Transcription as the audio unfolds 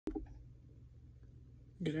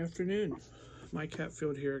Good afternoon. Mike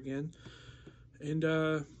Hatfield here again. And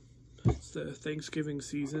it's the Thanksgiving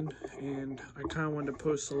season, and I kind of wanted to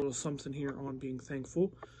post a little something here on being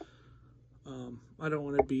thankful. I don't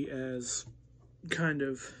want to be as kind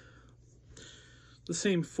of the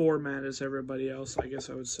same format as everybody else, I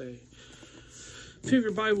guess I would say. If you have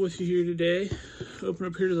your Bible with you here today, open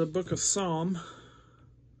up here to the book of Psalm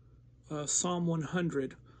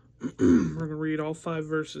 100. We're going to read all 5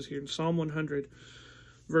 verses here in Psalm 100.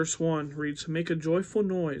 Verse 1 reads, "Make a joyful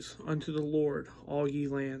noise unto the Lord, all ye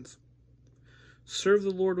lands. Serve the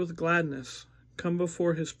Lord with gladness. Come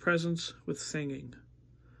before his presence with singing.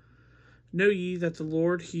 Know ye that the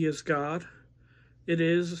Lord, he is God. It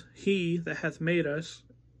is he that hath made us,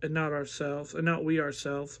 and not ourselves, and not we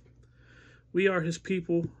ourselves. We are his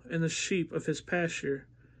people, and the sheep of his pasture.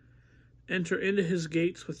 Enter into his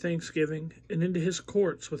gates with thanksgiving, and into his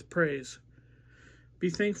courts with praise. Be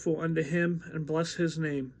thankful unto him, and bless his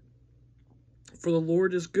name. For the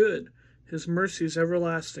Lord is good, his mercy is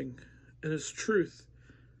everlasting, and his truth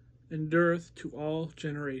endureth to all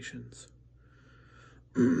generations."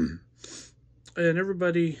 And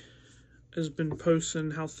everybody has been posting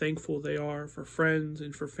how thankful they are for friends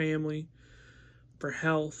and for family, for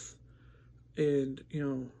health, and,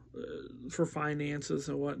 for finances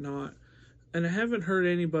and whatnot. And I haven't heard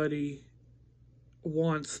anybody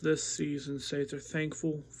once this season say they're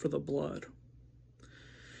thankful for the blood.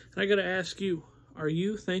 And I gotta ask you, are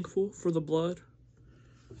you thankful for the blood?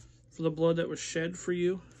 For the blood that was shed for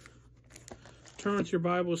you? Turn with your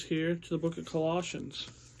Bibles here to the book of Colossians,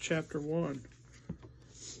 chapter 1.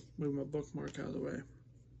 Move my bookmark out of the way.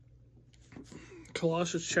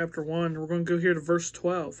 Colossians chapter 1, we're going to go here to verse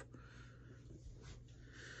 12.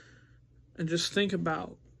 And just think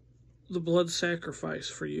about the blood sacrifice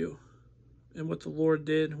for you, and what the Lord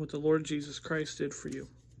did, what the Lord Jesus Christ did for you.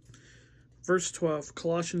 Verse 12,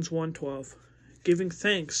 Colossians 1:12, "Giving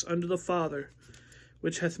thanks unto the Father,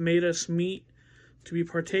 which hath made us meet to be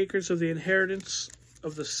partakers of the inheritance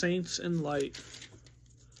of the saints in light,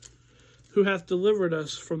 who hath delivered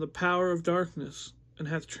us from the power of darkness, and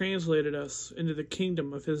hath translated us into the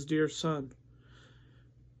kingdom of his dear Son,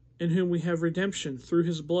 in whom we have redemption through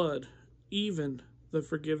his blood, even the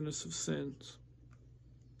forgiveness of sins,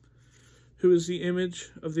 who is the image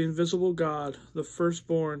of the invisible God, the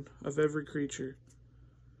firstborn of every creature."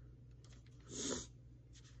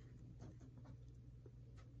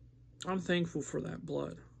 I'm thankful for that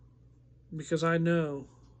blood, because I know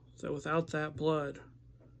that without that blood,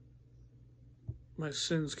 my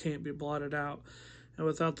sins can't be blotted out. And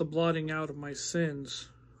without the blotting out of my sins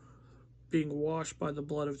being washed by the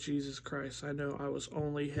blood of Jesus Christ, I know I was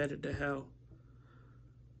only headed to hell.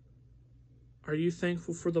 Are you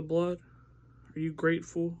thankful for the blood? Are you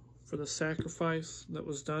grateful for the sacrifice that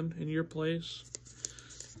was done in your place?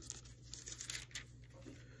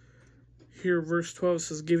 Here, verse 12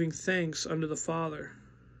 says, "Giving thanks unto the Father."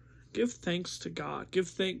 Give thanks to God. Give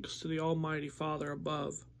thanks to the Almighty Father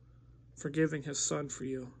above for giving his Son for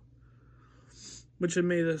you, which had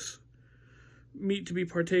made us meet to be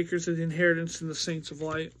partakers of the inheritance in the saints of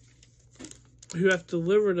light, who hath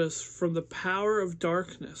delivered us from the power of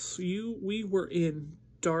darkness. We were in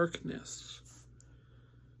darkness.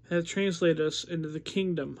 Hath translated us into the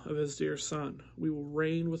kingdom of his dear Son. We will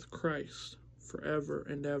reign with Christ forever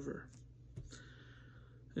and ever,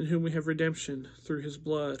 in whom we have redemption through his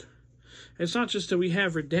blood. And it's not just that we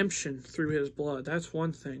have redemption through his blood. That's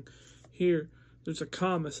one thing. Here, there's a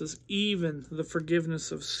comma. It says, even the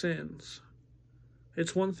forgiveness of sins.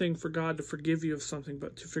 It's one thing for God to forgive you of something,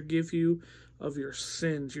 but to forgive you of your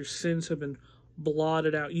sins. Your sins have been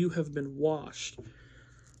blotted out. You have been washed.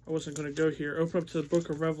 I wasn't going to go here. Open up to the book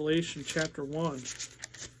of Revelation, chapter 1.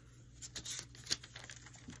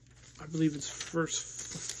 I believe it's verse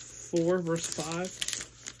 4, verse 5.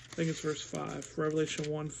 I think it's verse 5. Revelation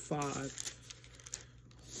 1:5.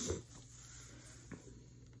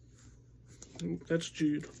 That's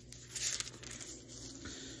Jude.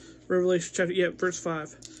 Revelation chapter, verse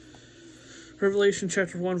 5. Revelation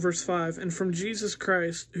chapter 1, verse 5. "And from Jesus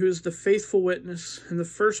Christ, who is the faithful witness, and the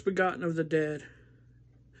first begotten of the dead,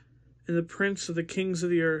 and the prince of the kings of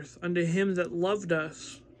the earth, unto him that loved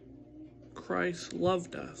us," Christ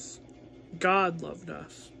loved us, God loved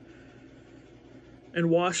us, "and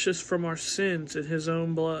washed us from our sins in his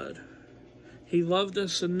own blood." He loved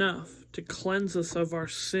us enough to cleanse us of our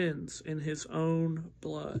sins in his own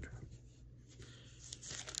blood.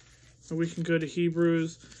 And we can go to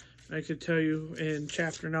Hebrews. I could tell you in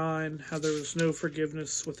chapter 9 how there was no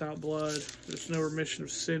forgiveness without blood. There's no remission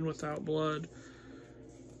of sin without blood.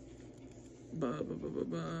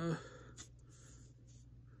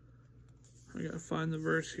 I gotta find the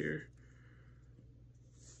verse here.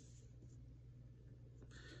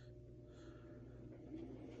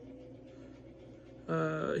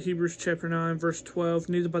 Hebrews chapter 9, verse 12.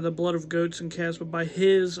 Neither by the blood of goats and calves, but by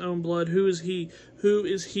his own blood. Who is he? Who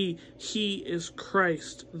is he? He is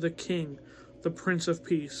Christ, the King, the Prince of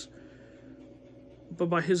Peace. But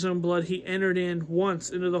by his own blood he entered in once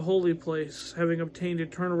into the holy place, having obtained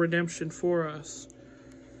eternal redemption for us.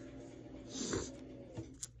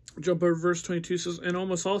 Jump over verse 22 says, and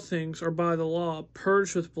almost all things are by the law,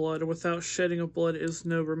 purged with blood, and without shedding of blood is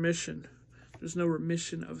no remission. There's no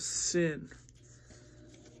remission of sin.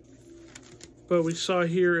 But we saw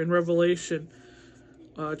here in Revelation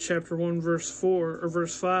chapter 1, verse 4, or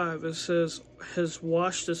verse 5, it says, has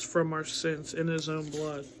washed us from our sins in his own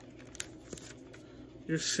blood.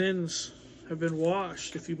 Your sins have been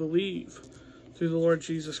washed if you believe through the Lord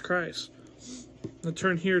Jesus Christ. Now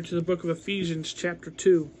turn here to the book of Ephesians chapter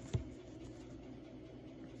 2.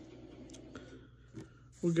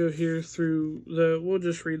 We'll go here through we'll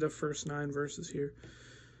just read the first 9 verses here.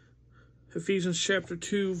 Ephesians chapter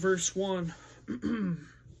 2, verse 1.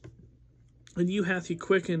 And you hath he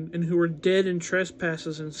quickened, and who were dead in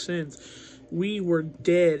trespasses and sins. We were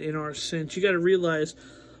dead in our sins. You got to realize,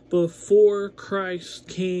 before Christ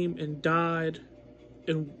came and died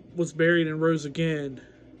and was buried and rose again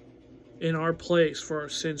in our place for our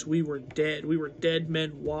sins, we were dead. We were dead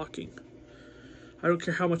men walking. I don't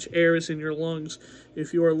care how much air is in your lungs.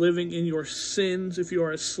 If you are living in your sins, if you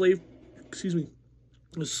are a slave to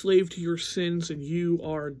your sins, and you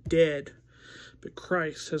are dead. But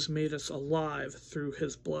Christ has made us alive through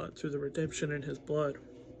his blood, through the redemption in his blood.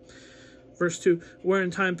 Verse 2, where in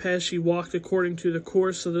time past ye walked according to the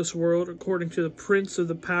course of this world, according to the prince of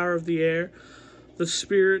the power of the air, the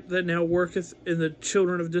spirit that now worketh in the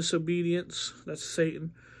children of disobedience, that's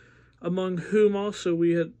Satan, among whom also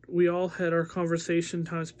we all had our conversation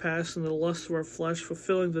times past in the lust of our flesh,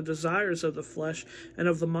 fulfilling the desires of the flesh and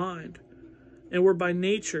of the mind, and were by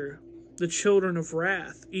nature the children of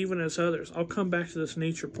wrath, even as others. I'll come back to this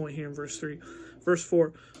nature point here in verse 3. Verse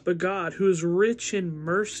 4, but God, who is rich in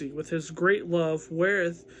mercy, with his great love,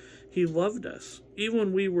 wherewith he loved us, even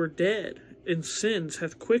when we were dead in sins,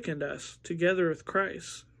 hath quickened us together with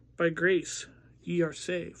Christ. By grace ye are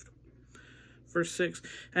saved. Verse 6,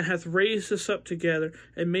 and hath raised us up together,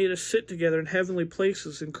 and made us sit together in heavenly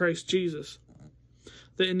places in Christ Jesus,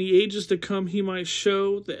 that in the ages to come he might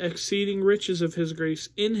show the exceeding riches of his grace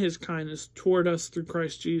in his kindness toward us through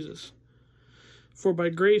Christ Jesus. For by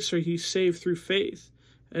grace are ye saved through faith,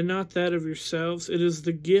 and not that of yourselves. It is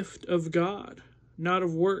the gift of God, not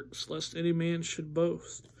of works, lest any man should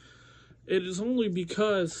boast. It is only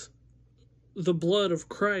because the blood of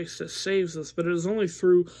Christ that saves us, but it is only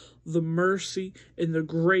through the mercy and the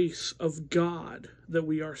grace of God that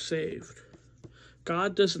we are saved.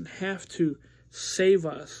 God doesn't have to save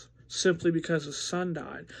us simply because his son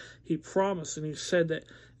died. He promised, and he said that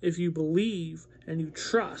if you believe and you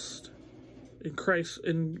trust in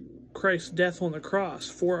Christ's death on the cross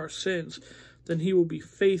for our sins, then he will be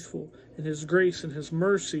faithful, and his grace and his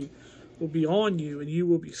mercy will be on you, and you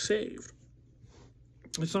will be saved.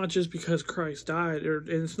 It's not just because Christ died,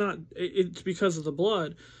 it's because of the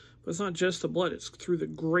blood, but it's not just the blood, it's through the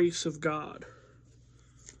grace of God.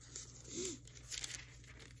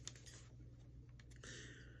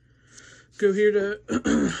 Go here to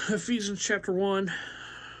Ephesians chapter 1,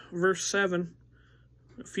 verse 7.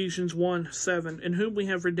 Ephesians 1, 7. In whom we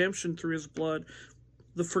have redemption through his blood,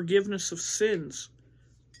 the forgiveness of sins,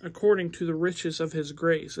 according to the riches of his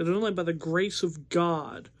grace. It is only by the grace of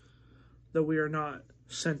God that we are not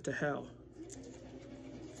sent to hell.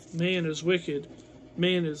 Man is wicked.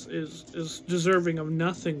 Man is deserving of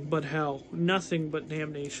nothing but hell, nothing but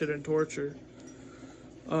damnation and torture.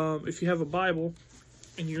 If you have a Bible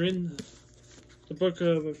and you're in the book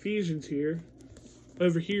of Ephesians here,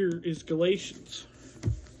 over here is Galatians.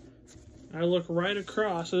 I look right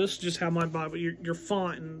across, so this is just how my Bible, your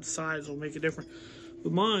font and size will make it different.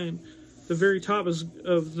 But mine, the very top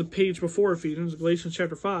of the page before Ephesians, Galatians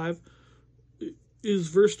chapter 5, is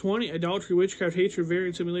verse 20. Idolatry, witchcraft, hatred,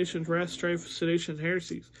 variance, emulations, wrath, strife, sedition,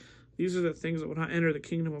 heresies. These are the things that will not enter the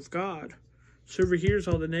kingdom of God. So over here is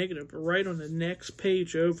all the negative, but right on the next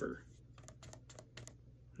page over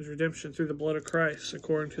is redemption through the blood of Christ,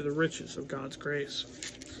 according to the riches of God's grace.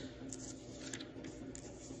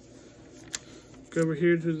 Go over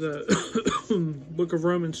here to the book of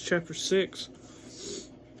Romans chapter 6.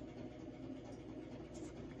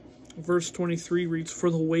 Verse 23 reads, for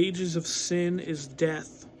the wages of sin is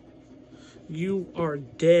death. You are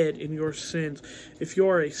dead in your sins. If you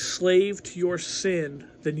are a slave to your sin,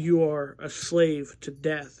 then you are a slave to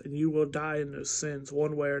death, and you will die in those sins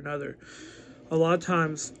one way or another. A lot of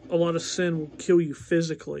times, a lot of sin will kill you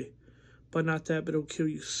physically, but not that, but it'll kill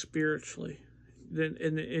you spiritually.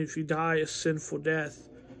 And if you die a sinful death,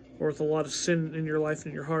 or with a lot of sin in your life and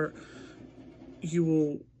in your heart,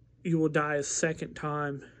 you will die a second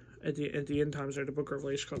time at the end times. There, the book of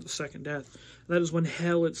Revelation called the second death. And that is when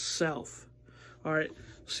hell itself. All right.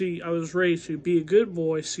 See, I was raised to be a good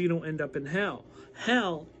boy so you don't end up in hell.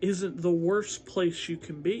 Hell isn't the worst place you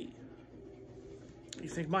can be. You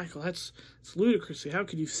think, Michael, that's ludicrous. How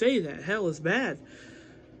could you say that? Hell is bad.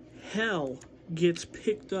 Hell gets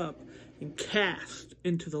picked up and cast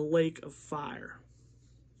into the lake of fire.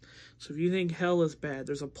 So if you think hell is bad,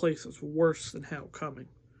 there's a place that's worse than hell coming.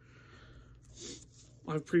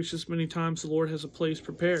 I've preached this many times. The Lord has a place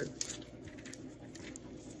prepared.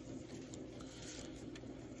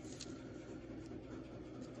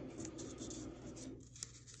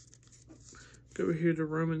 Go over here to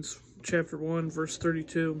Romans chapter 1, verse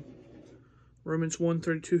 32. Romans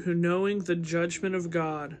 1:32. Who knowing the judgment of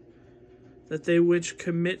God, that they which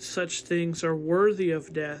commit such things are worthy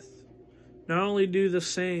of death, not only do the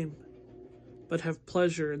same, but have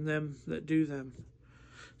pleasure in them that do them.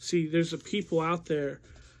 See, there's a people out there,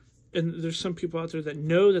 and there's some people out there that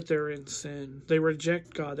know that they're in sin. They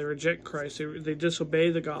reject God. They reject Christ. They disobey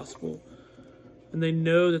the gospel. And they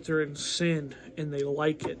know that they're in sin, and they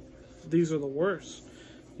like it. These are the worst.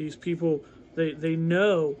 These people, they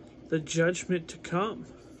know the judgment to come.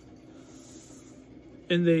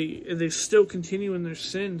 And they still continue in their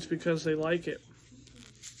sins because they like it.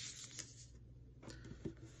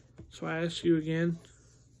 So I ask you again,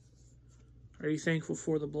 are you thankful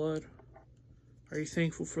for the blood? Are you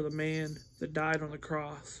thankful for the man that died on the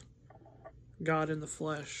cross? God in the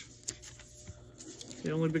flesh.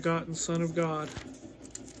 The only begotten Son of God.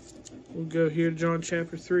 We'll go here to John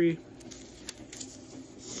chapter 3.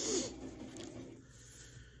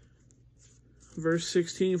 Verse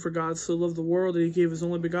 16, for God so loved the world that he gave his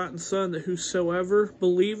only begotten Son, that whosoever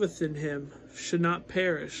believeth in him should not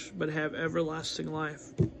perish, but have everlasting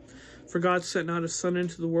life. For God sent not his Son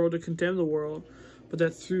into the world to condemn the world, but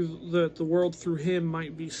that the world through him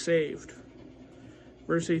might be saved.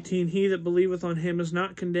 Verse 18, he that believeth on him is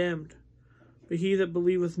not condemned, but he that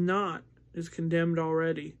believeth not is condemned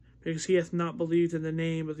already, because he hath not believed in the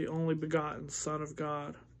name of the only begotten Son of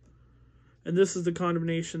God. And this is the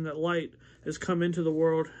condemnation, that light is come into the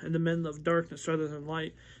world, and the men love darkness rather than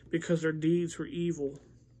light, because their deeds were evil.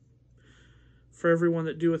 For everyone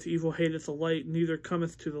that doeth evil hateth the light, neither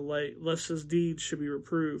cometh to the light, lest his deeds should be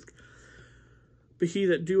reproved. But he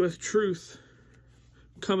that doeth truth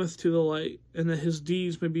cometh to the light, and that his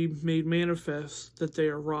deeds may be made manifest, that they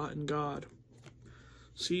are wrought in God.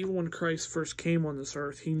 See, even when Christ first came on this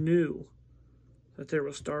earth, he knew that there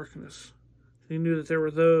was darkness. He knew that there were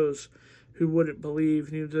those who wouldn't believe.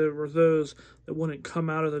 He knew there were those that wouldn't come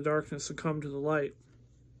out of the darkness and come to the light.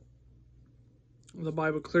 The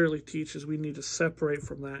Bible clearly teaches we need to separate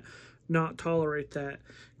from that, not tolerate that.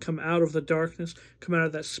 Come out of the darkness, come out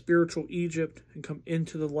of that spiritual Egypt, and come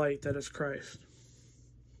into the light that is Christ.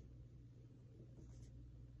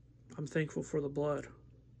 I'm thankful for the blood.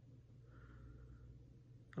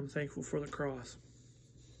 I'm thankful for the cross.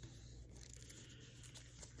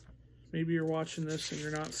 Maybe you're watching this and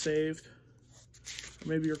you're not saved. Or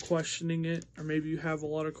maybe you're questioning it. Or maybe you have a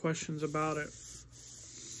lot of questions about it.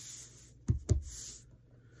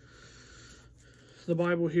 The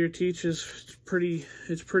Bible here teaches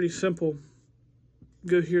it's pretty simple.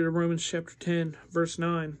 Go here to Romans chapter 10, verse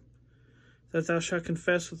 9. That thou shalt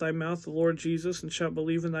confess with thy mouth the Lord Jesus, and shalt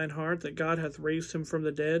believe in thine heart that God hath raised him from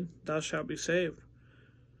the dead, thou shalt be saved.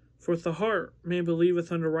 For with the heart man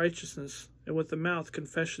believeth unto righteousness, and with the mouth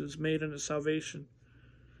confession is made unto salvation.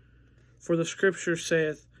 For the Scripture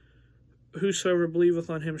saith, whosoever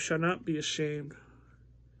believeth on him shall not be ashamed.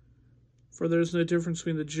 For there is no difference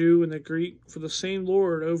between the Jew and the Greek, for the same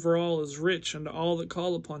Lord over all is rich unto all that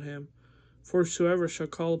call upon him. For whosoever shall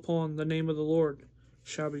call upon the name of the Lord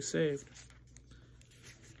shall be saved.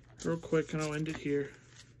 Real quick, and I'll end it here.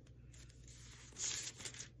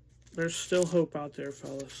 There's still hope out there,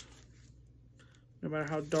 fellas. No matter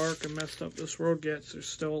how dark and messed up this world gets, there's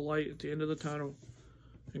still a light at the end of the tunnel.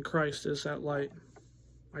 And Christ is that light.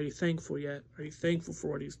 Are you thankful yet? Are you thankful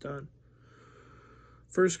for what he's done?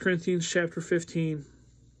 1 Corinthians chapter 15,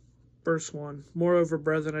 verse 1. Moreover,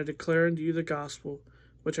 brethren, I declare unto you the gospel,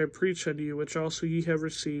 which I preach unto you, which also ye have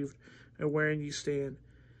received, and wherein ye stand,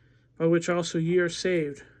 by which also ye are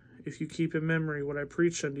saved, if you keep in memory what I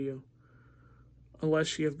preached unto you,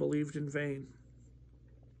 unless ye have believed in vain.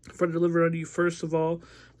 For I delivered unto you first of all,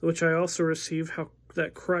 which I also received, how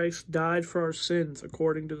that Christ died for our sins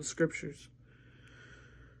according to the Scriptures,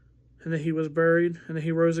 and that he was buried, and that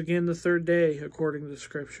he rose again the third day according to the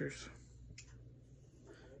Scriptures.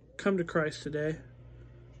 Come to Christ today.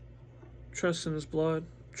 Trust in his blood.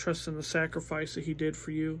 Trust in the sacrifice that he did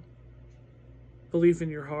for you. Believe in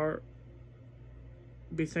your heart.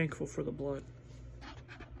 Be thankful for the blood.